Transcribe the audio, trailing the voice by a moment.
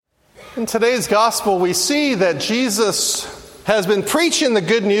In today's gospel, we see that Jesus has been preaching the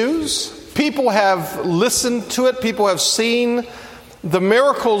good news. People have listened to it. People have seen the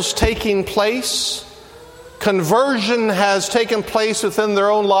miracles taking place. Conversion has taken place within their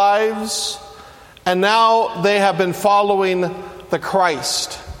own lives. And now they have been following the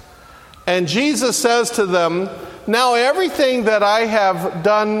Christ. And Jesus says to them, now everything that I have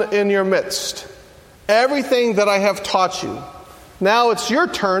done in your midst, everything that I have taught you, now it's your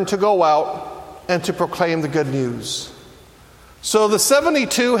turn to go out and to proclaim the good news. So the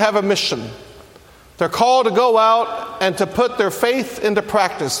 72 have a mission. They're called to go out and to put their faith into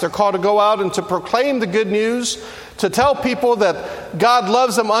practice. They're called to go out and to proclaim the good news, to tell people that God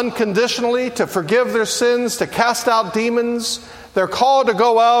loves them unconditionally, to forgive their sins, to cast out demons. They're called to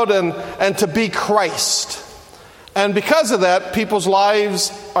go out and to be Christ. And because of that, people's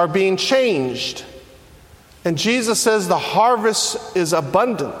lives are being changed. And Jesus says the harvest is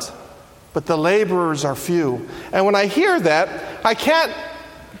abundant, but the laborers are few. And when I hear that, I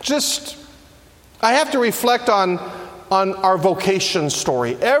have to reflect on our vocation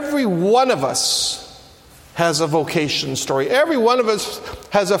story. Every one of us has a vocation story. Every one of us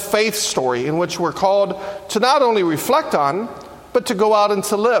has a faith story in which we're called to not only reflect on, but to go out and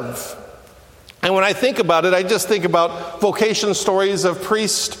to live. And when I think about it, I just think about vocation stories of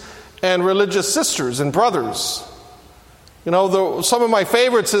priests and religious sisters and brothers. You know, some of my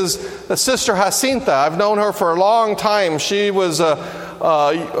favorites is the Sister Jacinta. I've known her for a long time. She was a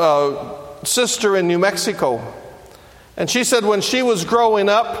sister in New Mexico. And she said when she was growing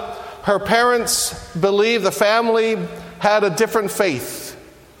up, her parents believed the family had a different faith.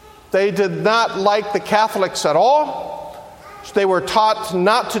 They did not like the Catholics at all. They were taught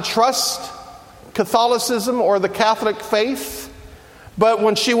not to trust Catholicism or the Catholic faith. But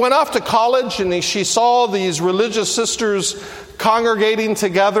when she went off to college and she saw these religious sisters congregating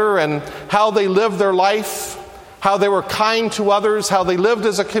together and how they lived their life, how they were kind to others, how they lived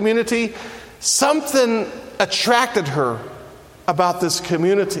as a community, something attracted her about this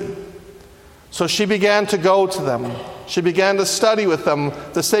community. So she began to go to them. She began to study with them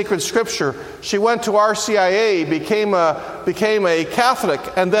the sacred scripture. She went to RCIA, became a Catholic,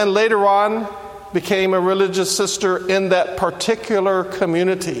 and then later on became a religious sister in that particular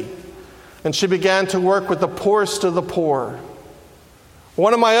community. And she began to work with the poorest of the poor.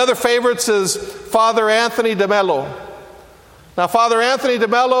 One of my other favorites is Father Anthony DeMello. Now, Father Anthony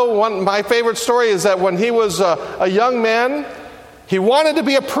DeMello, my favorite story is that when he was a young man, he wanted to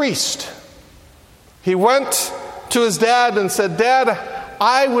be a priest. He went to his dad and said, "Dad,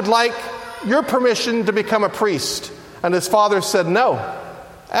 I would like your permission to become a priest." And his father said, "No.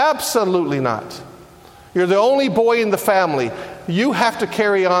 Absolutely not. You're the only boy in the family. You have to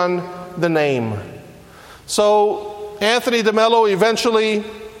carry on the name." So Anthony DeMello eventually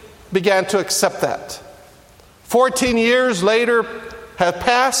began to accept that. 14 years later had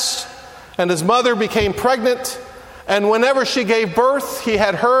passed, and his mother became pregnant. And whenever she gave birth, he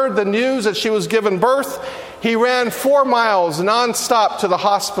had heard the news that she was given birth. He ran 4 miles nonstop to the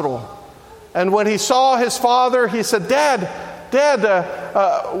hospital. And when he saw his father, he said, Dad,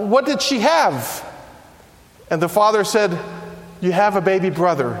 what did she have?" And the father said, "You have a baby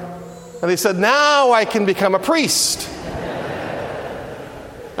brother." And he said, "Now I can become a priest."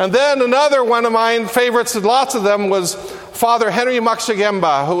 And then another one of my favorites, and lots of them, was Father Henry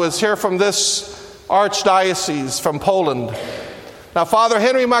Maksiemba, who is here from this archdiocese from Poland. Now, Father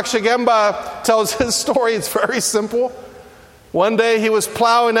Henry Maksiemba tells his story. It's very simple. One day he was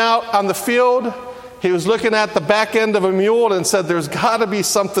plowing out on the field. He was looking at the back end of a mule and said, "There's got to be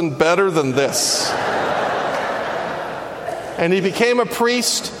something better than this." And he became a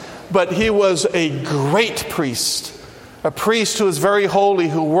priest, but he was a great priest. A priest who was very holy,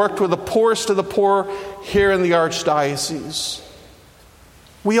 who worked with the poorest of the poor here in the archdiocese.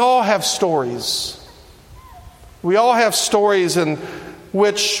 We all have stories. We all have stories in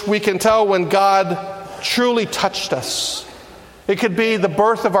which we can tell when God truly touched us. It could be the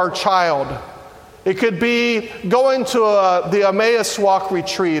birth of our child. It could be going to the Emmaus Walk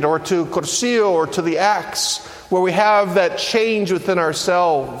retreat, or to Cursillo, or to the Acts, where we have that change within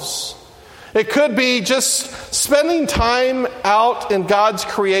ourselves. It could be just spending time out in God's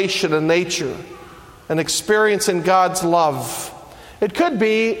creation and nature and experiencing God's love. It could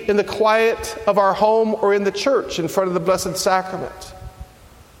be in the quiet of our home or in the church in front of the Blessed Sacrament.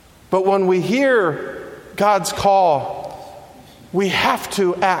 But when we hear God's call, we have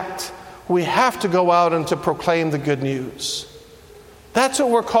to act. We have to go out and to proclaim the good news. That's what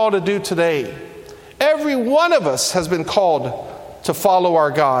we're called to do today. Every one of us has been called to follow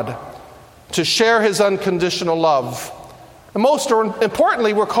our God, to share His unconditional love, And most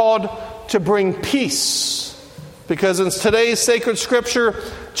importantly, we're called to bring peace. Because in today's sacred scripture,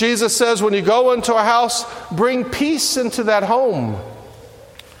 Jesus says, when you go into a house, bring peace into that home.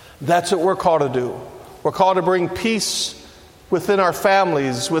 That's what we're called to do. We're called to bring peace within our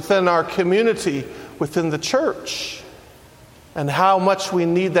families, within our community, within the church. And how much we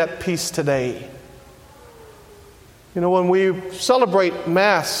need that peace today. You know, when we celebrate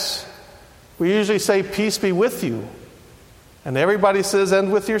Mass, we usually say, peace be with you. And everybody says,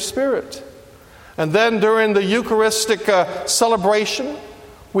 and with your spirit. And then during the Eucharistic celebration,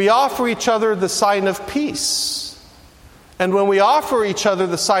 we offer each other the sign of peace. And when we offer each other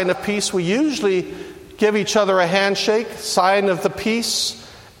the sign of peace, we usually give each other a handshake, sign of the peace.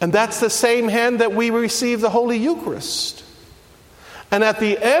 And that's the same hand that we receive the Holy Eucharist. And at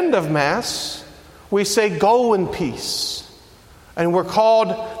the end of Mass, we say, go in peace. And we're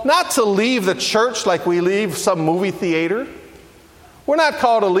called not to leave the church like we leave some movie theater. We're not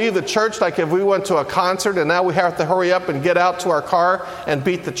called to leave the church like if we went to a concert and now we have to hurry up and get out to our car and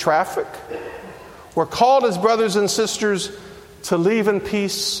beat the traffic. We're called as brothers and sisters to leave in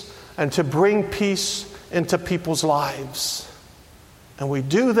peace and to bring peace into people's lives. And we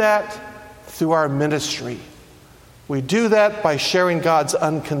do that through our ministry. We do that by sharing God's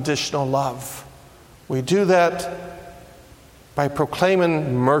unconditional love. We do that by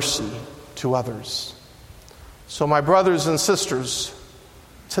proclaiming mercy to others. So my brothers and sisters,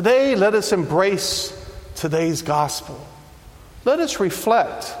 today let us embrace today's gospel. Let us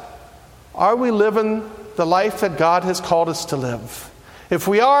reflect. Are we living the life that God has called us to live? If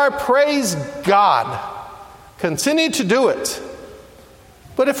we are, praise God. Continue to do it.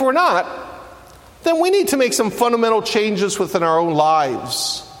 But if we're not, then we need to make some fundamental changes within our own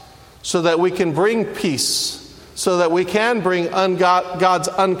lives so that we can bring peace, so that we can bring God's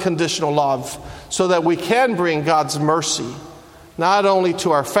unconditional love, so that we can bring God's mercy, not only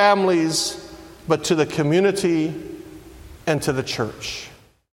to our families, but to the community and to the church.